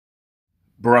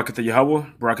Barakatha Yahweh,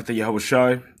 Barakatha Yahweh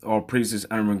Shai, all praises,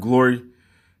 honor, and glory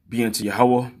be unto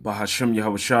Yahweh, Bahashem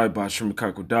Yahweh Shai, Bahashem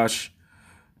Kakodash.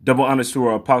 Double honors to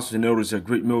our apostles and elders at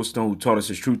Great Millstone who taught us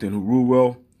his truth and who rule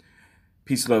well.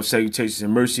 Peace, love, salutations,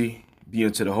 and mercy be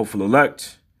unto the hopeful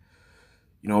elect.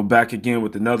 Back again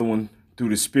with another one through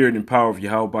the spirit and power of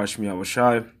Yahweh, Bahashem Yahweh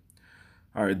Shai.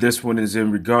 All right, this one is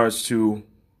in regards to,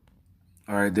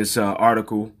 this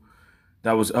article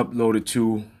that was uploaded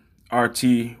to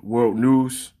RT World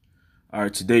News,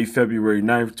 today, February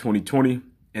 9th, 2020,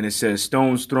 and it says,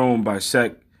 stones thrown by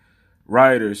sect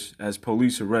rioters as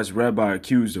police arrest rabbi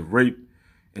accused of rape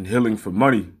and healing for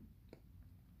money.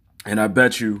 And I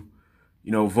bet you,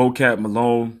 Vocab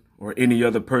Malone or any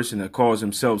other person that calls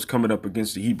themselves coming up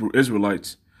against the Hebrew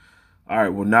Israelites,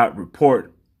 will not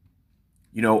report,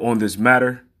 on this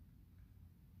matter,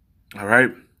 all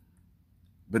right?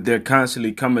 But they're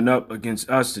constantly coming up against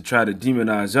us to try to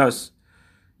demonize us,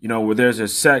 where there's a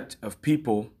sect of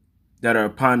people that are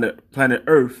upon the planet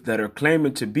Earth that are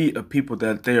claiming to be a people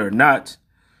that they are not,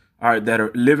 that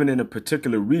are living in a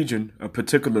particular region, a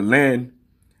particular land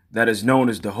that is known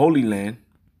as the Holy Land,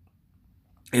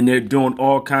 and they're doing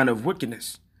all kind of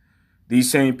wickedness.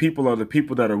 These same people are the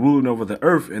people that are ruling over the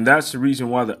earth, and that's the reason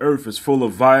why the earth is full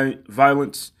of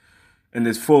violence and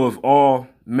is full of all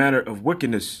manner of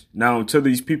wickedness. Now, until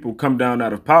these people come down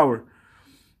out of power,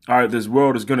 this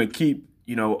world is going to keep,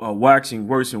 waxing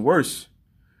worse and worse.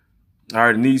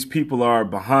 And these people are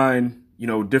behind,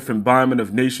 different bombing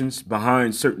of nations,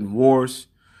 behind certain wars.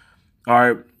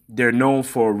 They're known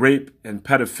for rape and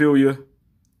pedophilia.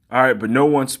 But no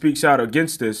one speaks out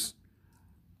against this.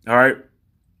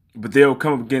 But they'll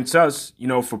come against us,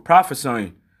 for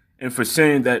prophesying and for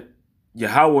saying that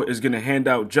Yahweh is going to hand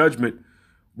out judgment,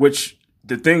 which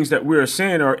the things that we are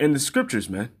saying are in the scriptures,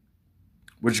 man,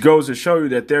 which goes to show you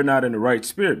that they're not in the right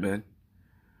spirit, man.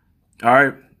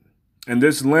 And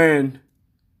this land,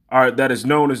 that is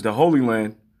known as the Holy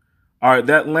Land,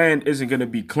 that land isn't going to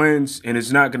be cleansed and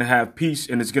it's not going to have peace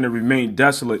and it's going to remain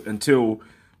desolate until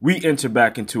we enter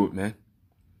back into it, man.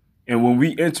 And when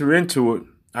we enter into it,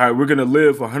 we're going to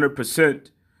live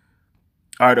 100%,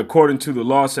 according to the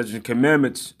law, statutes, and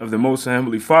commandments of the Most High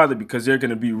Heavenly Father, because they're going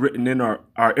to be written in our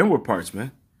inward parts,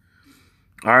 man.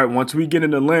 Once we get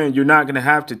in the land, you're not going to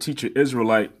have to teach an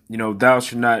Israelite, thou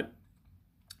shalt not,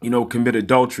 commit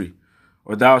adultery,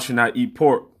 or thou shalt not eat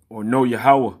pork, or know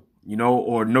Yahweh,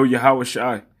 or know Yahweh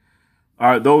Shai.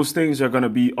 Those things are going to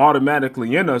be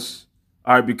automatically in us,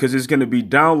 because it's going to be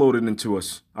downloaded into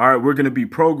us. We're going to be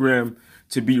programmed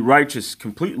to be righteous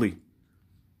completely.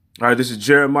 This is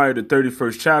Jeremiah, the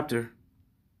 31st chapter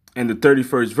and the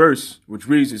 31st verse, which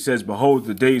reads, it says, behold,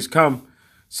 the days come,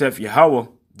 saith Yahweh,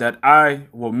 that I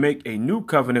will make a new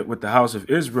covenant with the house of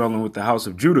Israel and with the house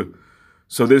of Judah.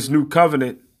 So this new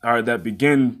covenant, that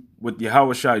begin with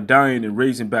Yahweh Shai dying and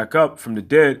raising back up from the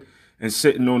dead and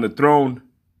sitting on the throne,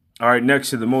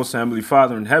 next to the Most High Heavenly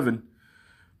Father in heaven,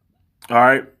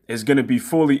 is going to be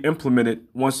fully implemented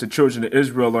once the children of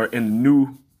Israel are in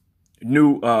the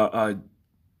new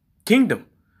kingdom.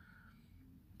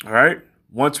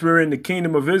 Once we're in the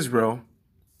kingdom of Israel,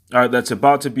 that's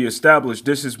about to be established,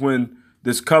 this is when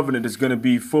this covenant is going to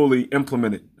be fully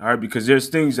implemented. Because there's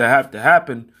things that have to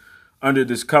happen under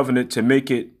this covenant to make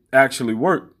it actually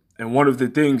work. And one of the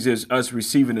things is us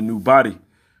receiving a new body.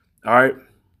 And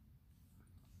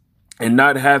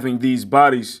not having these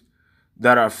bodies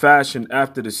that are fashioned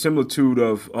after the similitude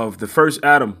of the first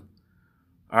Adam,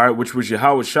 which was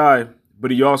Yahweh Shai, but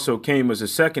he also came as a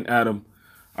second Adam,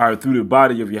 through the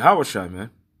body of Yahweh Shai, man.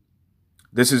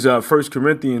 This is 1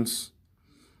 Corinthians,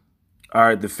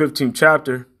 the 15th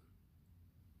chapter,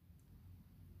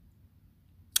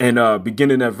 and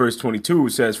beginning at verse 22,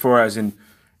 it says, for as in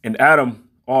Adam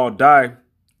all die,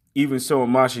 even so in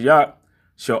Mashiach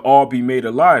shall all be made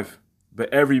alive,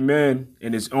 but every man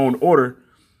in his own order.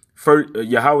 First,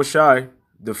 Yahweh Shai,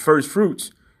 the first fruits.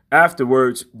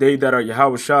 Afterwards, they that are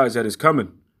Yahweh Shai's that is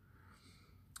coming.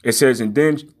 It says, and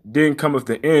then cometh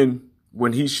the end,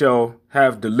 when he shall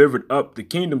have delivered up the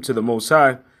kingdom to the Most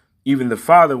High, even the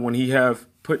Father, when he have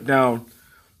put down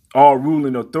all rule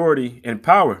and authority and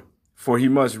power. For he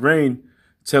must reign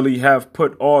till he have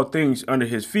put all things under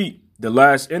his feet. The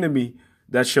last enemy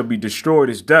that shall be destroyed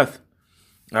is death.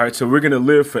 So we're going to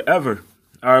live forever.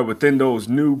 Within those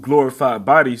new glorified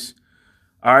bodies.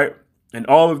 And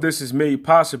all of this is made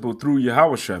possible through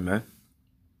Yahweh Shai, man.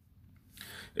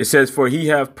 It says, for he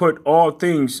have put all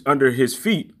things under his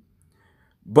feet.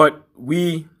 But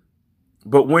when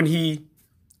he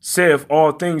saith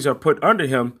all things are put under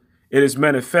him, it is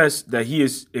manifest that he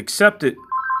is accepted,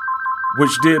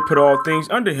 which did put all things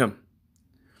under him.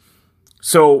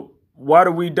 So why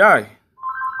do we die?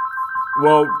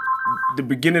 Well, the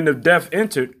beginning of death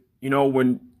entered,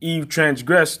 when Eve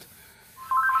transgressed,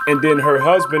 and then her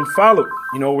husband followed,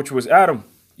 which was Adam.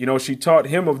 She taught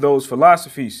him of those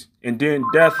philosophies, and then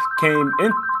death came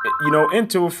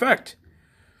into effect.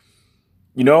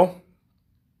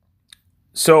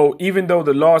 So even though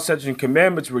the law, statutes, and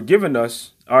commandments were given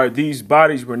us, these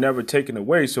bodies were never taken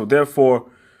away. So therefore,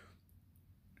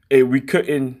 we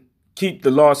couldn't keep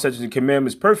the law, statutes, and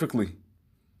commandments perfectly.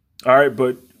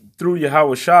 But through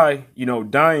Yahweh Shai,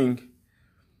 dying,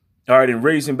 and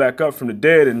raising back up from the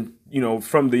dead, and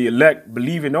from the elect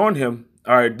believing on him,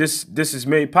 this is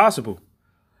made possible.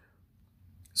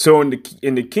 So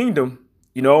in the kingdom,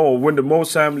 or when the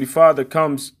Most High Heavenly Father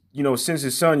comes, sends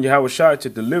his son Yahweh Shai to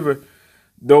deliver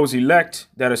those elect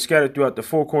that are scattered throughout the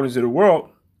four corners of the world,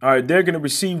 they're going to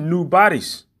receive new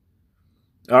bodies.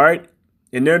 And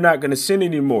they're not going to sin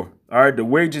anymore. The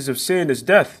wages of sin is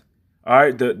death.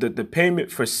 The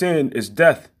payment for sin is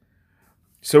death.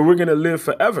 So we're going to live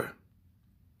forever.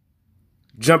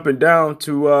 Jumping down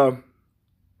to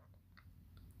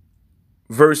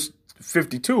verse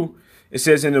 52, it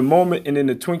says, in a moment and in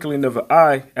the twinkling of an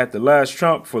eye, at the last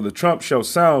trump, for the trump shall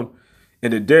sound,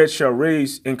 and the dead shall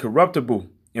raise incorruptible,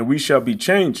 and we shall be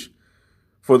changed.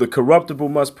 For the corruptible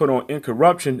must put on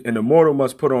incorruption, and the mortal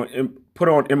must put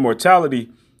on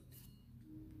immortality.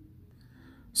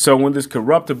 So when this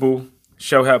corruptible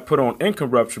shall have put on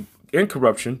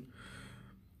incorruption,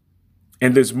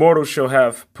 and this mortal shall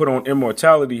have put on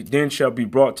immortality, then shall be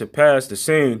brought to pass the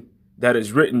saying that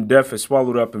is written, death is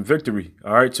swallowed up in victory.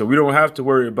 So we don't have to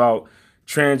worry about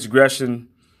transgression,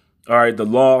 the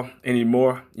law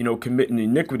anymore, committing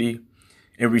iniquity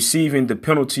and receiving the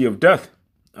penalty of death.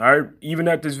 Even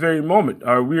at this very moment,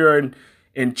 we are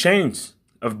in chains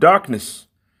of darkness.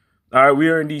 We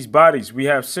are in these bodies. We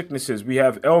have sicknesses. We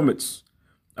have ailments.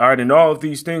 And all of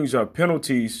these things are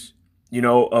penalties,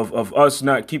 of us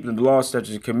not keeping the law,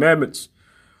 statutes, and commandments.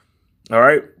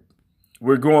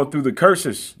 We're going through the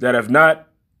curses that have not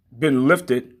been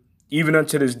lifted. Even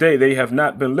unto this day, they have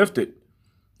not been lifted.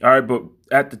 But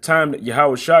at the time that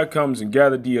Yahweh Shai comes and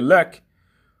gather the elect,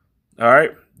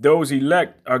 those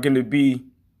elect are going to be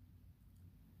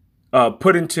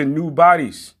put into new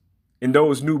bodies. And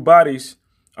those new bodies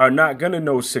are not going to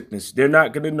know sickness. They're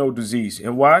not going to know disease.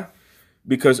 And why?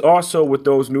 Because also with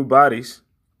those new bodies,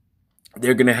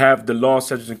 they're going to have the law,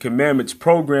 statutes, and commandments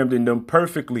programmed in them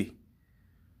perfectly.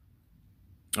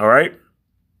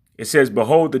 It says,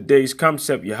 behold, the days come,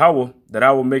 saith Yahweh, that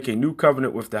I will make a new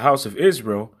covenant with the house of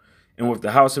Israel and with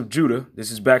the house of Judah. This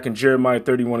is back in Jeremiah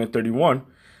 31 and 31.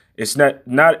 It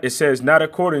says, not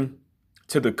according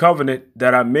to the covenant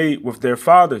that I made with their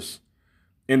fathers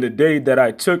in the day that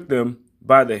I took them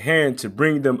by the hand to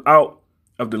bring them out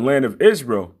of the land of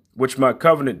Israel, which my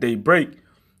covenant they break,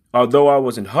 although I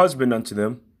was an husband unto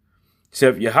them,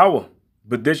 saith Yahweh.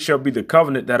 But this shall be the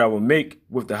covenant that I will make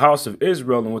with the house of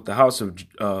Israel and with the house of,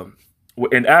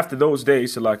 and after those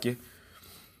days, Salakia,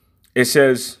 it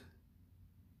says,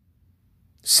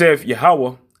 saith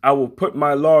Yahweh, I will put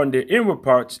my law in their inward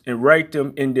parts and write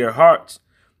them in their hearts,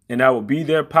 and I will be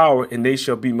their power, and they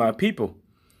shall be my people.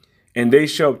 And they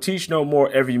shall teach no more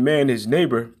every man his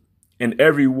neighbor, and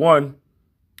every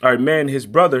man his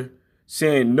brother,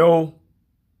 saying, know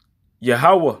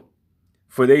Yahweh,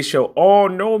 for they shall all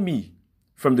know me,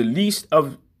 from the least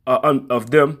of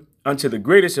them unto the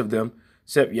greatest of them,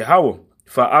 saith Yahweh.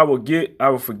 For I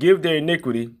will forgive their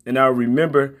iniquity, and I will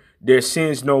remember their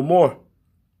sins no more.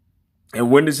 And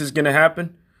when this is going to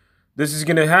happen? This is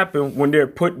going to happen when they're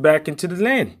put back into the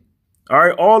land.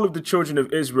 All of the children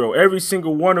of Israel, every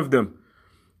single one of them,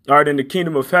 in the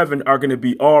kingdom of heaven are going to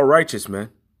be all righteous, man.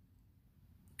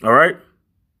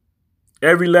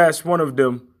 Every last one of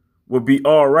them will be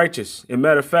all righteous. As a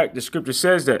matter of fact, the scripture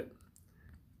says that.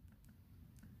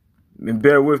 And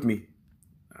bear with me,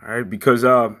 because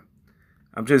I'm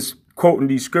just quoting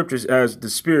these scriptures as the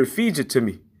Spirit feeds it to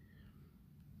me.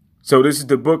 So this is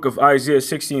the book of Isaiah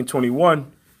 60 and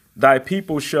 21. Thy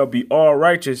people shall be all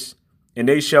righteous, and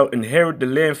they shall inherit the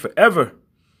land forever.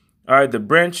 The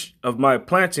branch of my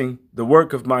planting, the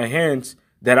work of my hands,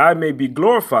 that I may be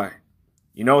glorified.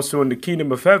 So in the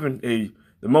kingdom of heaven, the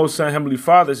Most High Heavenly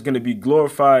Father is going to be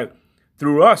glorified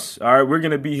through us. We're going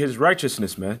to be his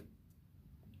righteousness, man.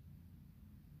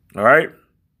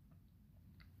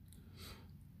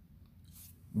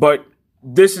 But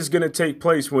this is going to take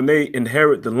place when they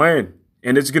inherit the land.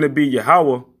 And it's going to be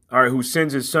Yahweh, who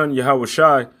sends his son Yahweh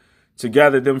Shai to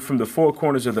gather them from the four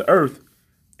corners of the earth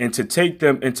and to take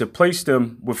them and to place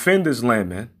them within this land,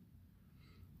 man.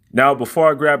 Now, before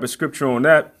I grab a scripture on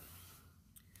that,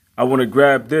 I want to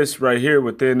grab this right here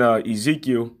within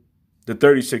Ezekiel, the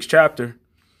 36th chapter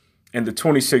and the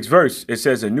 26th verse. It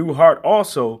says, a new heart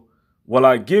also will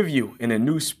I give you, and a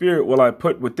new spirit will I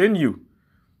put within you.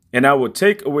 And I will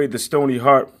take away the stony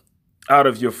heart out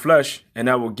of your flesh, and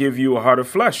I will give you a heart of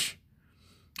flesh.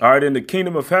 All right, in the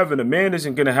kingdom of heaven, a man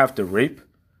isn't going to have to rape,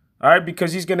 all right,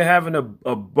 because he's going to have an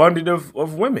abundance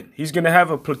of women. He's going to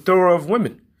have a plethora of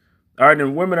women, all right,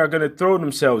 and women are going to throw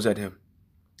themselves at him.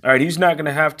 All right, he's not going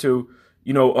to have to,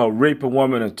 rape a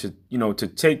woman or to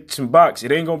take some box.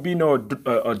 It ain't going to be no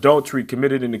adultery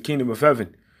committed in the kingdom of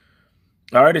heaven.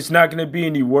 All right, it's not going to be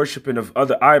any worshiping of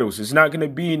other idols. It's not going to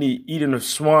be any eating of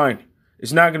swine.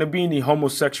 It's not going to be any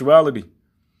homosexuality.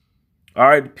 All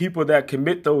right, people that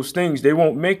commit those things, they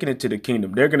won't make it into the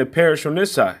kingdom. They're going to perish on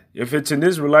this side. If it's an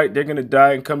Israelite, they're going to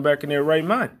die and come back in their right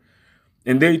mind.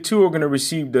 And they too are going to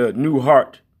receive the new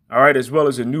heart, all right, as well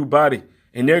as a new body.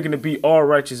 And they're going to be all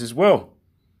righteous as well.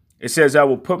 It says, I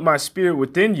will put my spirit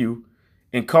within you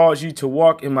and cause you to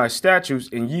walk in my statutes,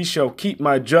 and ye shall keep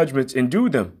my judgments and do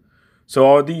them. So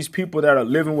all these people that are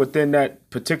living within that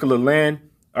particular land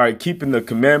are keeping the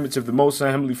commandments of the Most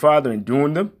High Heavenly Father and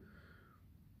doing them?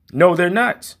 No, they're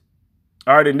not.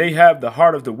 All right, and they have the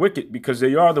heart of the wicked because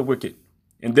they are the wicked.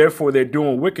 And therefore, they're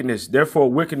doing wickedness. Therefore,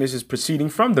 wickedness is proceeding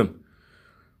from them.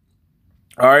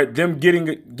 All right, them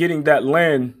getting that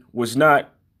land was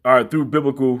not through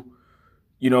biblical,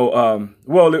 it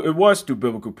was through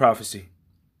biblical prophecy.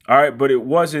 All right, but it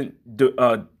wasn't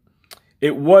the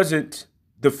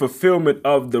fulfillment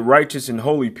of the righteous and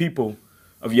holy people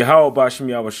of Yahweh Ba'ashem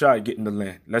Yahushai getting the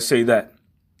land. Let's say that.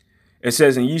 It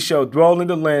says, and ye shall dwell in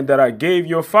the land that I gave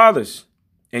your fathers,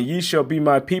 and ye shall be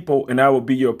my people, and I will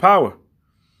be your power.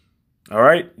 All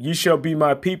right, ye shall be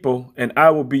my people, and I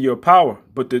will be your power.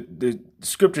 But the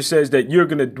scripture says that you're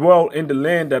going to dwell in the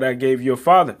land that I gave your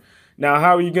father. Now,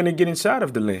 how are you going to get inside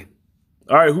of the land?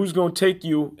 All right, who's going to take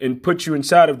you and put you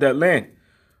inside of that land?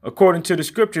 According to the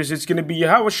scriptures, it's going to be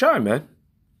Yahushai, man.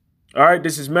 All right,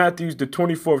 this is Matthew, the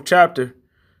 24th chapter,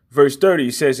 verse 30.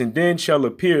 It says, and then shall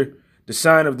appear the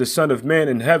sign of the Son of Man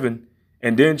in heaven,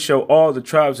 and then shall all the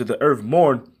tribes of the earth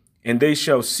mourn, and they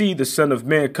shall see the Son of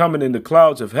Man coming in the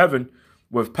clouds of heaven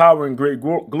with power and great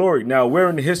glory. Now, where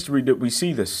in the history did we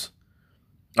see this?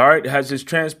 All right, has this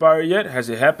transpired yet? Has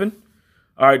it happened?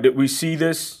 All right, did we see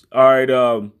this? All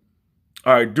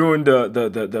right, during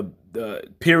the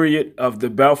period of the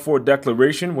Balfour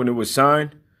Declaration when it was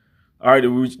signed. All right,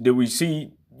 did we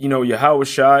see,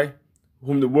 Yahushai,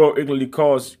 whom the world ignorantly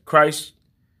calls Christ,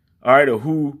 all right, or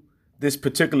who this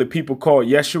particular people call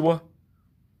Yeshua,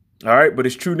 all right, but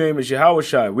his true name is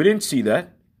Yahushai. We didn't see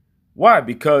that. Why?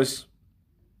 Because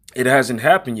it hasn't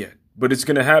happened yet, but it's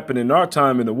going to happen in our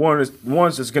time, and the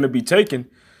ones that's going to be taken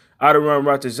out of Ram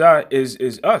Ratazah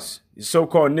is us, the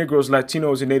so-called Negroes,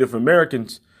 Latinos, and Native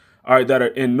Americans, all right, that are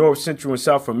in North, Central, and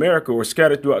South America or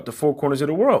scattered throughout the four corners of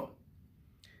the world.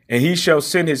 And he shall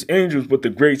send his angels with the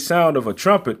great sound of a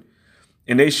trumpet,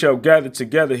 and they shall gather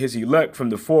together his elect from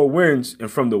the four winds and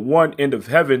from the one end of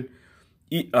heaven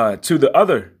to the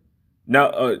other.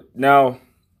 Now,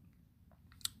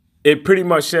 it pretty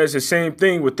much says the same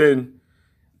thing within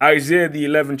Isaiah, the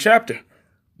 11th chapter.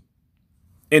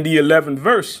 In the 11th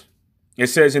verse, it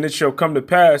says, and it shall come to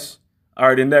pass, all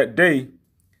right, in that day,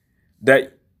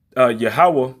 that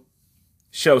Yahweh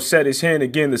shall set his hand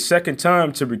again the second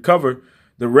time to recover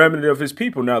the remnant of his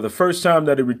people. Now, the first time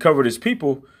that he recovered his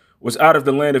people was out of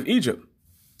the land of Egypt.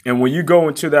 And when you go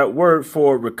into that word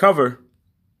for recover,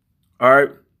 all right,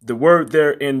 the word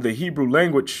there in the Hebrew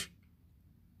language,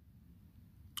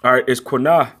 all right, is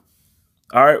qanah,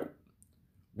 all right,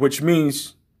 which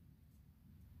means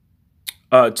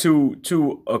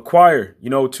to acquire,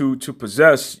 to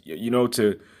possess,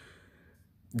 to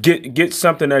get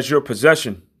something as your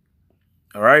possession.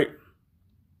 All right.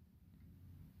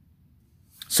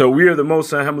 So we are the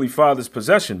Most High Heavenly Father's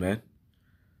possession, man.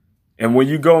 And when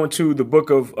you go into the book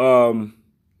of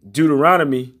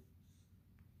Deuteronomy,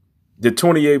 the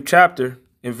 28th chapter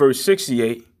in verse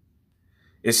 68,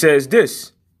 it says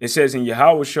this. It says, and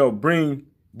Yahweh shall bring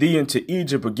thee into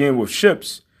Egypt again with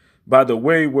ships, by the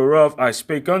way whereof I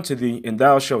spake unto thee, and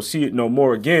thou shalt see it no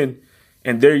more again.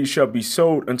 And there you shall be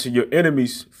sold unto your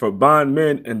enemies for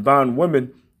bondmen and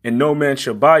bondwomen, and no man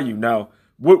shall buy you. Now,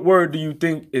 what word do you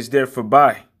think is there for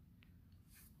buy?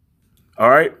 All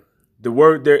right. The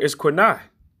word there is qanah.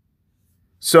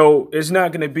 So it's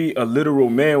not going to be a literal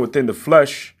man within the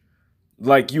flesh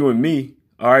like you and me,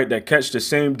 all right, that catch the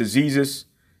same diseases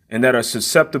and that are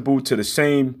susceptible to the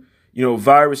same,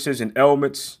 viruses and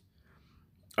ailments.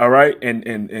 All right.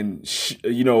 And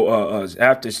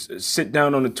have to sit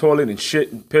down on the toilet and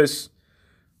shit and piss,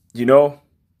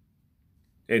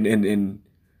 and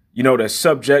that's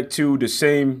subject to the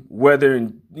same weather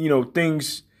and,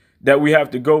 things that we have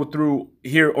to go through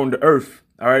here on the earth.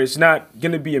 All right. It's not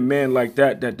going to be a man like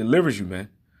that delivers you, man.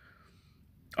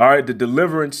 All right. The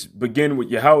deliverance began with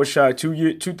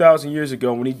Yahushua 2,000 years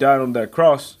ago when he died on that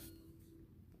cross.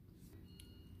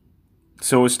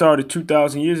 So it started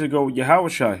 2,000 years ago with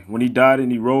Yahushua when he died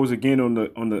and he rose again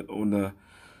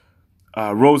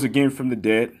rose again from the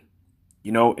dead,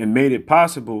 and made it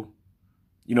possible,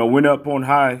 went up on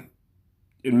high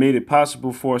and made it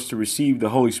possible for us to receive the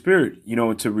Holy Spirit,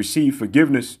 and to receive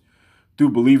forgiveness through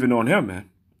believing on him, man.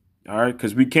 All right.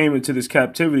 Because we came into this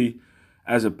captivity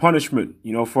as a punishment,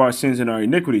 for our sins and our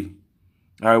iniquity.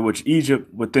 All right. Which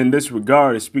Egypt, within this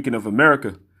regard, is speaking of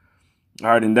America. All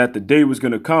right. And that the day was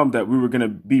going to come that we were going to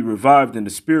be revived and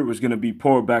the Spirit was going to be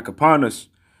poured back upon us.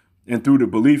 And through the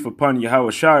belief upon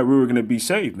Yahushua, we were going to be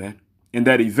saved, man. And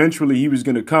that eventually he was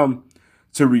going to come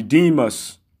to redeem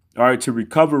us. All right. To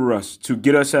recover us, to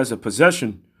get us as a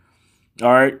possession.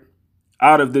 All right.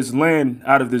 Out of this land,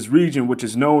 out of this region, which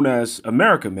is known as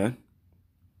America, man.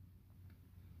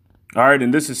 All right.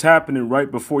 And this is happening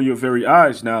right before your very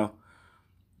eyes. Now,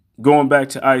 going back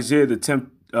to Isaiah, the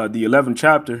 11th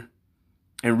chapter,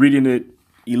 and reading it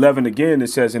 11 again, it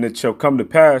says, and it shall come to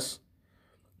pass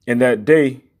in that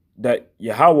day that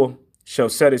Yahweh shall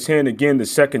set his hand again the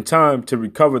second time to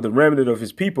recover the remnant of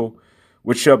his people,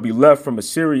 which shall be left from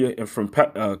Assyria and from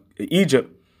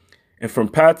Egypt, and from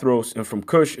Pathros, and from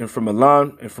Cush, and from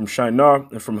Elam, and from Shinar,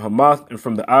 and from Hamath, and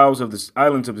from the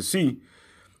islands of the sea.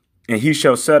 And he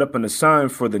shall set up an sign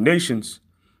for the nations,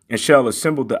 and shall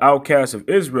assemble the outcasts of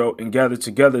Israel, and gather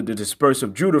together the dispersed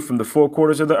of Judah from the four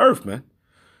quarters of the earth, man.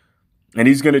 And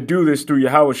he's going to do this through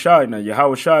Yahushua. Now,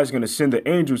 Yahushua is going to send the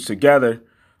angels to gather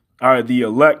the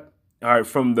elect,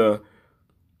 from the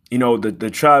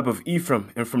tribe of Ephraim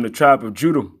and from the tribe of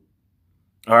Judah.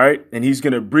 All right. And he's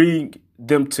going to bring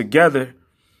them together.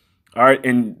 All right.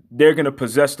 And they're going to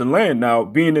possess the land. Now,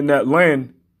 being in that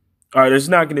land, all right, there's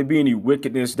not going to be any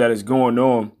wickedness that is going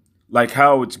on like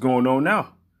how it's going on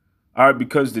now. All right.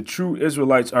 Because the true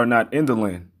Israelites are not in the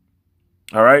land.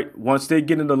 All right. Once they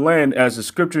get in the land, as the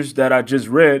scriptures that I just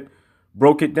read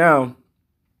broke it down,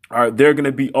 all right, they're going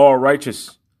to be all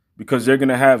righteous because they're going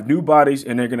to have new bodies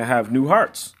and they're going to have new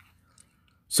hearts.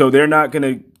 So they're not going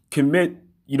to commit,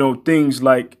 things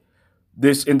like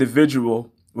this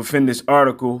individual within this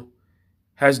article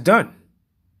has done.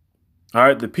 All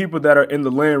right. The people that are in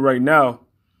the land right now.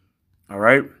 All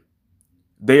right.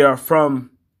 They are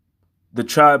from the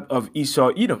tribe of Esau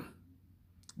Edom.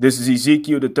 This is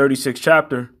Ezekiel, the 36th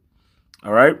chapter.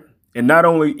 All right. And not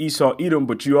only Esau Edom,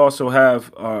 but you also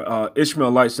have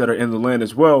Ishmaelites that are in the land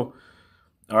as well.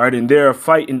 All right. And they're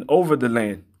fighting over the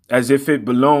land as if it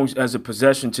belongs as a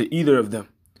possession to either of them.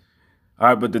 All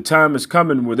right. But the time is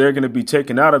coming where they're going to be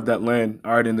taken out of that land.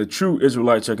 All right. And the true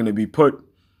Israelites are going to be put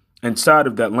inside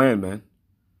of that land, man.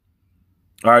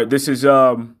 All right. This is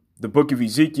the book of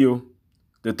Ezekiel,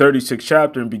 the 36th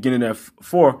chapter, and beginning at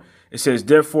 4. It says,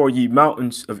 therefore, ye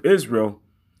mountains of Israel,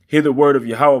 hear the word of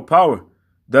Yahweh power.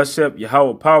 Thus saith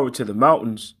Yahweh power to the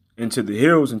mountains, and to the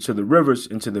hills, and to the rivers,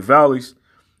 and to the valleys,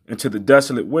 and to the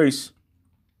desolate wastes,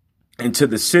 and to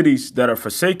the cities that are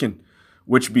forsaken,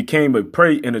 which became a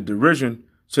prey and a derision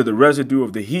to the residue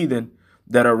of the heathen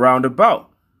that are round about.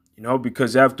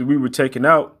 Because after we were taken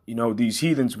out, these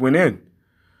heathens went in.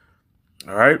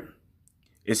 All right.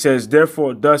 It says,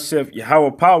 therefore, thus saith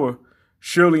Yahweh power,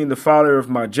 surely in the fire of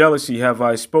my jealousy have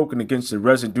I spoken against the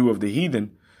residue of the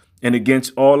heathen and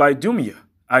against all Idumea.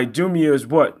 Idumea is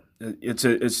what?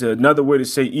 It's another way to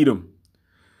say Edom.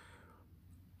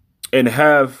 And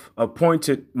have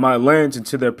appointed my lands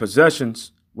into their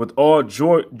possessions with all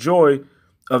joy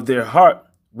of their heart,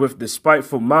 with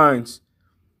despiteful minds.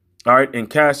 All right. And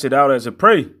cast it out as a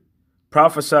prey.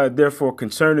 Prophesied therefore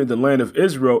concerning the land of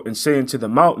Israel, and saying to the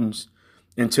mountains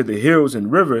and to the hills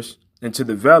and rivers and to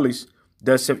the valleys,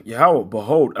 thus saith Yahweh,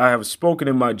 behold, I have spoken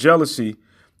in my jealousy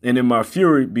and in my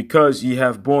fury, because ye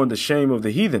have borne the shame of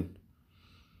the heathen.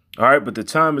 All right, but the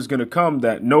time is going to come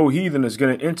that no heathen is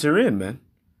going to enter in, man.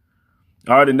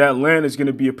 All right, and that land is going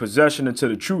to be a possession unto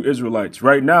the true Israelites.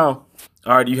 Right now,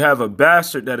 all right, you have a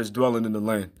bastard that is dwelling in the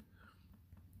land.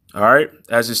 All right,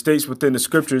 as it states within the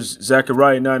scriptures,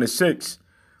 Zechariah 9:6,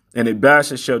 and a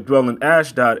bastard shall dwell in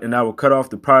Ashdod, and I will cut off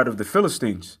the pride of the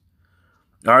Philistines.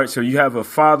 All right, so you have a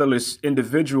fatherless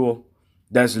individual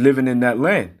that's living in that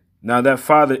land. Now that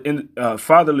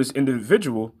fatherless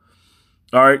individual,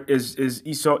 all right, is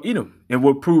Esau Edom. And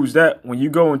what proves that, when you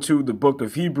go into the book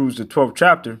of Hebrews, the 12th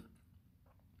chapter,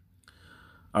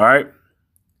 all right,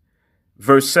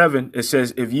 verse 7, it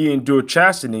says, if ye endure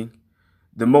chastening,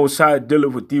 the Most High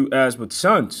dealeth with you as with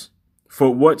sons.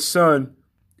 For what son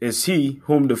is he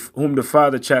whom the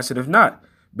Father chasteneth not?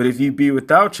 But if ye be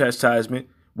without chastisement,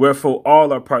 wherefore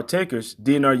all are partakers,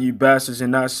 then are ye bastards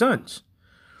and not sons.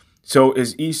 So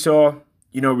is Esau,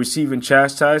 receiving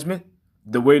chastisement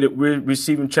the way that we're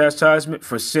receiving chastisement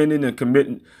for sinning and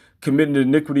committing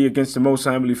iniquity against the Most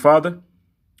High Heavenly Father?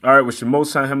 All right, which the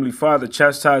Most High Heavenly Father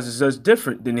chastises us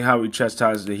different than how he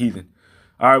chastises the heathen.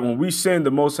 All right, when we sin, the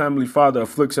Most High Heavenly Father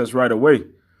afflicts us right away.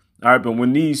 All right, but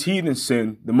when these heathens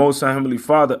sin, the Most High Heavenly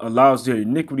Father allows their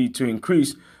iniquity to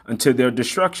increase until their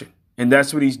destruction. And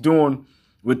that's what he's doing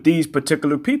with these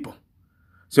particular people.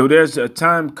 So there's a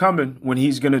time coming when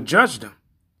he's going to judge them.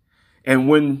 And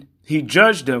when he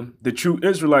judged them, the true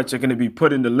Israelites are going to be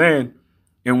put in the land.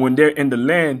 And when they're in the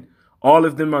land, all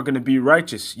of them are going to be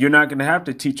righteous. You're not going to have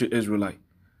to teach an Israelite.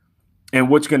 And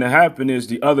what's going to happen is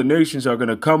the other nations are going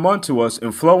to come unto us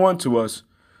and flow unto us.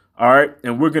 All right.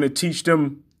 And we're going to teach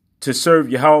them to serve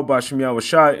Yahweh B'Shem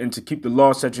Yahushai and to keep the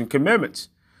law, statutes, and commandments.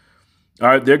 All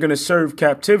right. They're going to serve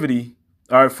captivity,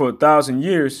 all right, for 1,000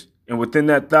 years. And within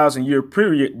that 1,000-year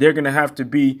period, they're going to have to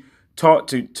be taught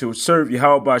to serve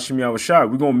Yahweh B'Shem Yahushai.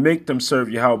 We're going to make them serve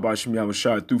Yahweh B'Shem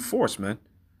Yahushai through force, man.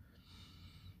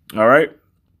 All right.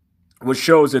 Which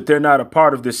shows that they're not a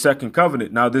part of this second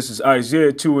covenant. Now, this is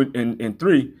Isaiah 2 and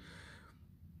 3.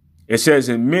 It says,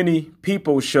 and many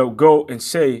people shall go and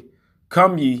say,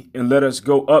 come ye, and let us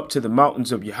go up to the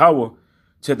mountains of Yahweh,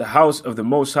 to the house of the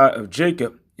Most High of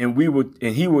Jacob, and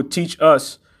he will teach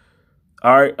us,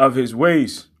 all right, of his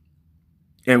ways,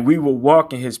 and we will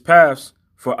walk in his paths.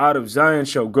 For out of Zion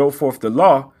shall go forth the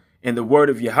law and the word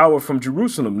of Yahweh from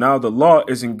Jerusalem. Now, the law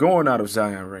isn't going out of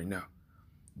Zion right now.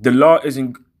 The law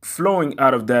isn't flowing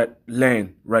out of that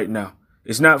land right now.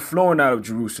 It's not flowing out of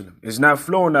Jerusalem. It's not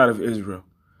flowing out of Israel.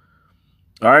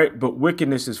 All right. But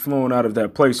wickedness is flowing out of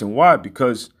that place. And why?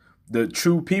 Because the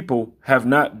true people have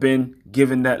not been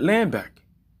given that land back.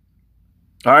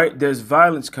 All right. There's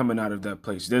violence coming out of that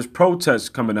place. There's protests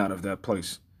coming out of that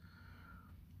place.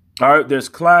 All right. There's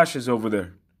clashes over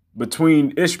there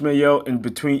between Ishmael and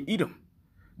between Edom.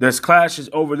 There's clashes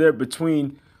over there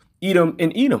between Edom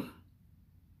and Edom.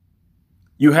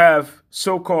 You have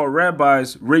so-called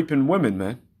rabbis raping women,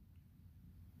 man.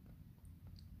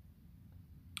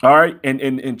 All right.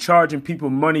 And charging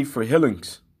people money for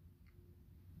healings.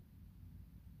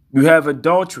 You have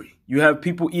adultery. You have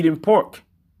people eating pork.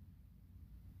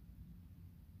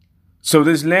 So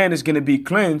this land is going to be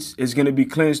cleansed. It's going to be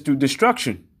cleansed through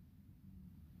destruction.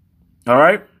 All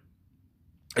right.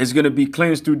 It's going to be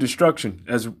cleansed through destruction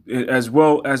as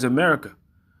well as America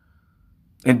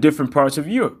and different parts of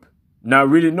Europe. Now,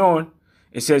 reading on,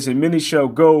 it says, and many shall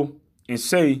go and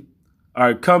say, all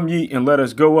right, come ye and let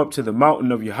us go up to the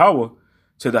mountain of Yahweh,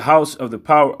 to the house of the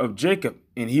power of Jacob,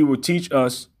 and he will teach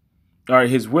us, all right,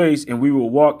 his ways, and we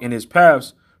will walk in his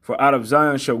paths. For out of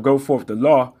Zion shall go forth the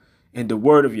law and the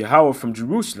word of Yahweh from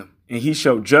Jerusalem, and he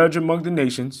shall judge among the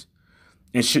nations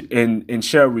and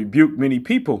shall rebuke many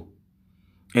people,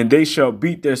 and they shall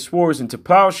beat their swords into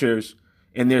plowshares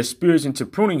and their spears into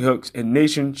pruning hooks, and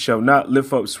nation shall not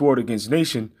lift up sword against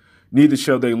nation, neither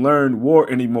shall they learn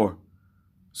war anymore.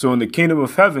 So in the kingdom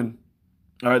of heaven,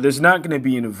 all right, there's not going to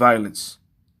be any violence.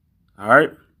 All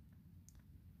right.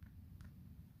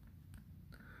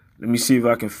 Let me see if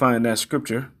I can find that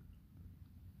scripture.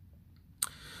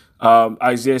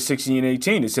 Isaiah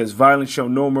 16:18, it says, violence shall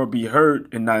no more be heard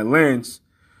in thy lands,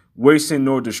 wasting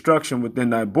nor destruction within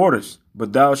thy borders.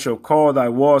 But thou shalt call thy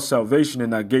walls salvation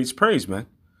and thy gates praise, man.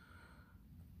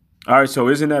 All right, so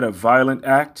isn't that a violent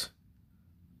act?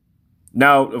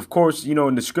 Now, of course,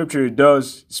 in the scripture, it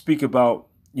does speak about,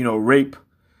 rape,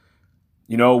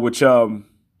 which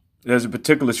there's a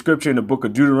particular scripture in the book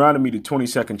of Deuteronomy, the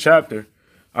 22nd chapter,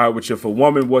 which if a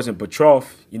woman wasn't betrothed,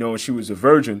 and she was a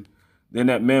virgin, then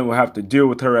that man will have to deal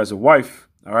with her as a wife.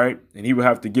 All right. And he would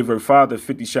have to give her father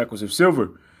 50 shekels of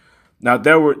silver. Now,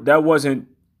 that wasn't,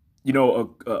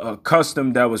 a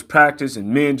custom that was practiced,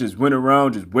 and men just went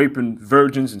around just raping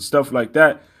virgins and stuff like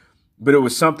that. But it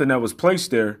was something that was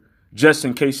placed there just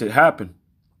in case it happened.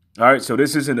 All right. So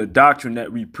this isn't a doctrine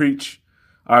that we preach.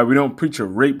 All right. We don't preach a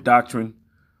rape doctrine.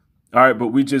 All right. But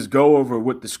we just go over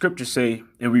what the scriptures say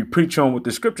and we preach on what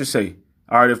the scriptures say.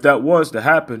 All right. If that was to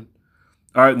happen,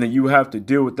 all right, then you have to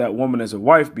deal with that woman as a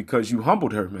wife because you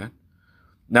humbled her, man.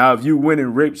 Now, if you went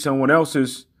and raped someone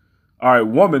else's, all right,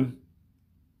 woman,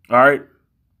 all right,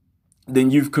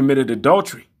 then you've committed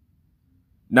adultery.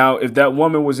 Now, if that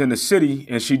woman was in the city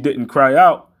and she didn't cry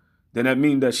out, then that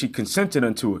means that she consented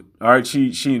unto it. All right,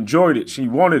 she enjoyed it. She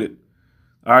wanted it.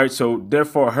 All right, so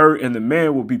therefore her and the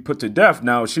man will be put to death.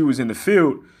 Now, if she was in the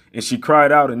field and she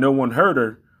cried out and no one heard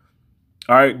her,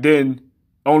 all right, then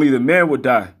only the man would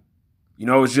die. You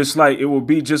know, it's just like, it will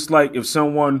be just like if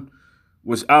someone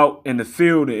was out in the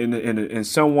field and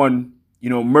someone, you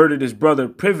know, murdered his brother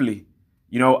privily,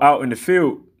 you know, out in the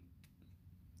field,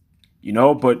 you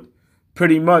know, but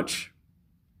pretty much,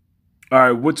 all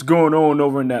right, what's going on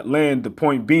over in that land, the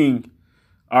point being,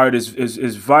 all right,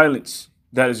 is violence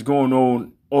that is going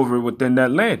on over within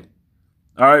that land.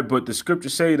 All right, but the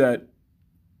scriptures say that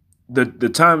the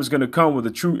time is going to come where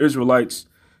the true Israelites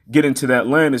get into that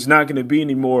land. It's not going to be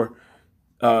any more,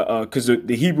 because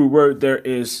the Hebrew word there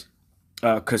is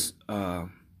salakia,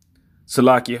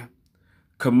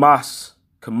 kamas.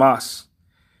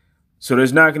 So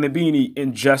there's not going to be any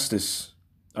injustice,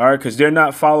 all right, because they're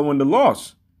not following the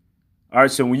laws. All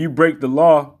right, so when you break the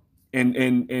law, and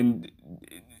in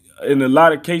a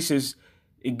lot of cases,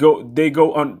 they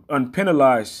go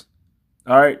unpenalized,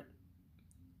 all right,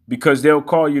 because they'll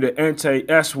call you the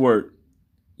anti-S word,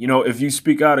 you know, if you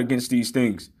speak out against these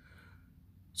things.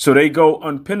 So they go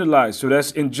unpenalized. So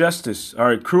that's injustice, all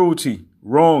right, cruelty,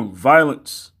 wrong,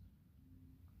 violence.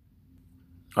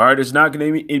 All right, there's not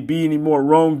going to be any more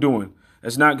wrongdoing.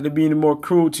 There's not going to be any more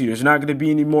cruelty. There's not going to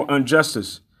be any more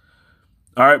injustice.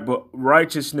 All right, but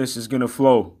righteousness is going to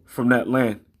flow from that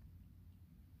land.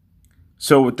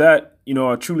 So with that, you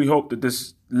know, I truly hope that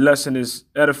this lesson is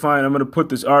edifying. I'm going to put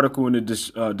this article in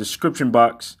the description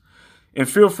box, and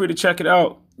feel free to check it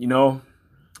out. You know,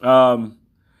 I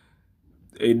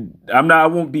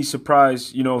won't be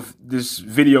surprised, you know, if this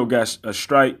video got a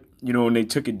strike, you know, and they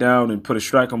took it down and put a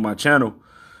strike on my channel.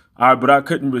 All right, but I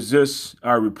couldn't resist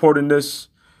reporting this.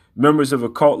 Members of a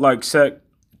cult-like sect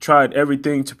tried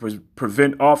everything to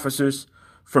prevent officers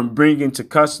from bringing to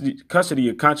custody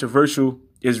a controversial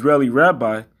Israeli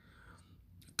rabbi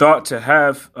thought to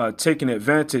have taken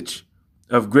advantage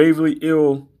of gravely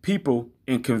ill people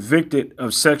and convicted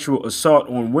of sexual assault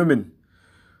on women.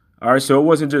 All right, so it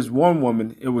wasn't just one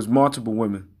woman, it was multiple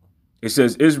women. It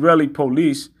says Israeli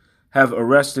police have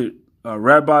arrested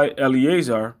Rabbi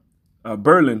Eliezer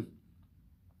Berlin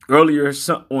earlier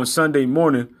on Sunday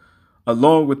morning,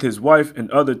 along with his wife and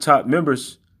other top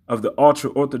members of the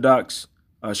ultra-Orthodox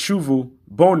Shuvu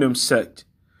Bonim sect.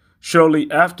 Shortly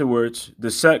afterwards,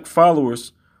 the sect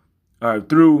followers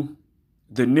through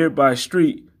the nearby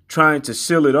street trying to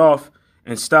seal it off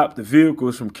and stop the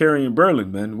vehicles from carrying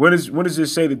Berlin, man. When does it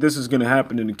say that this is going to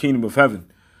happen in the kingdom of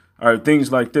heaven? All right,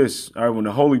 things like this, all right, when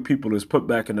the holy people is put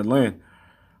back in the land.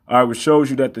 All right, which shows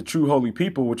you that the true holy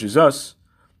people, which is us,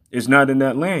 is not in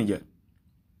that land yet.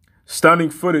 Stunning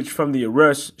footage from the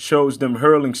arrest shows them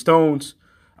hurling stones,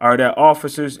 all right, at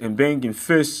officers and banging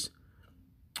fists,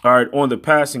 all right, on the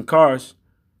passing cars.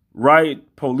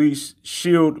 Riot police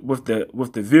shield with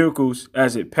the vehicles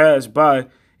as it passed by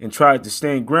and tried to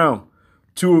stand ground.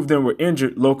 2 of them were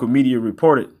injured, local media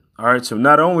reported. All right, so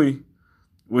not only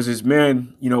was this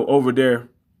man, you know, over there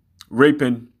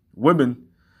raping women,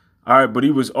 all right, but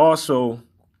he was also,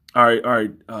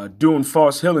 doing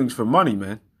false healings for money,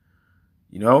 man.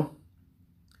 You know,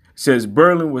 it says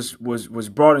Berlin was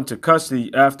brought into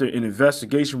custody after an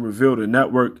investigation revealed a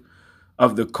network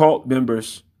of the cult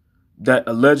members that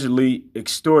allegedly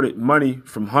extorted money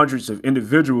from hundreds of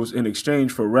individuals in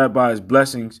exchange for rabbis'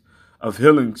 blessings of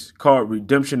healings called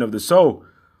redemption of the soul.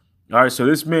 All right, so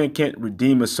this man can't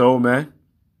redeem a soul, man.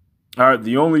 All right,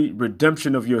 the only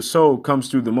redemption of your soul comes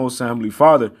through the Most High Heavenly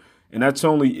Father, and that's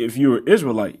only if you're an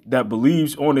Israelite that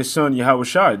believes on his son, Yahweh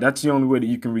Shai. That's the only way that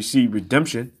you can receive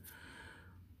redemption,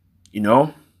 you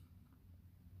know.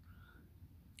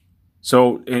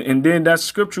 So, and then that's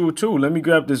scriptural too. Let me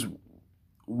grab this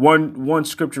one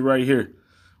scripture right here,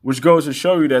 which goes to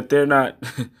show you that they're not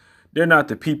they're not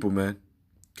the people, man.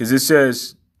 Because it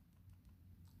says,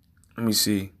 let me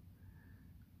see.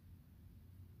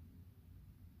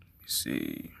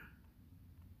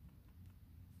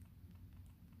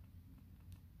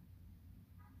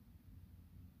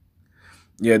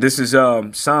 Yeah, this is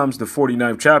Psalms, the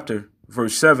 49th chapter,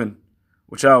 verse 7,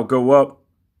 which I'll go up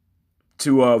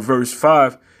to verse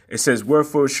 5. It says,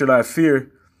 wherefore should I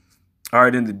fear, all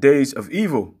right, in the days of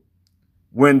evil,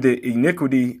 when the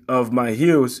iniquity of my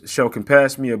heels shall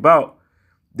compass me about?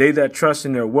 They that trust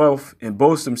in their wealth and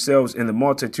boast themselves in the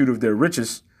multitude of their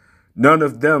riches, none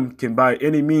of them can by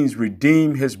any means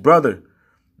redeem his brother,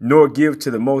 nor give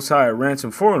to the Most High a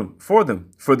ransom for them.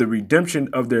 For the redemption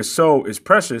of their soul is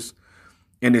precious,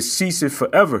 and it ceaseth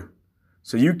forever.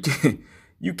 So you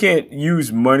can't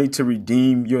use money to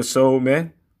redeem your soul,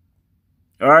 man.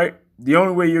 All right? The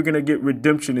only way you're going to get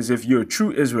redemption is if you're a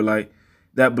true Israelite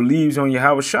that believes on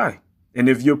Yahweh Shai. And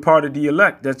if you're part of the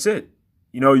elect, that's it.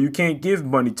 You know, you can't give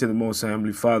money to the Most High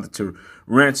Heavenly Father to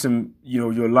ransom,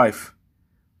 your life.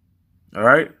 All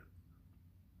right?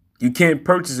 You can't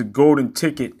purchase a golden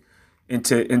ticket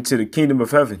into the kingdom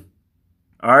of heaven.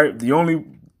 All right? The only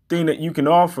thing that you can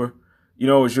offer,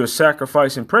 is your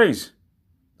sacrifice and praise.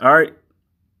 All right?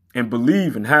 And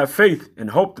believe and have faith and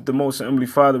hope that the Most High Heavenly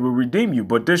Father will redeem you.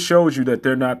 But this shows you that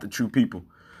they're not the true people.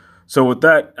 So with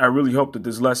that, I really hope that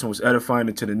this lesson was edifying.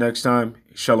 Until the next time,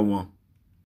 Shalom.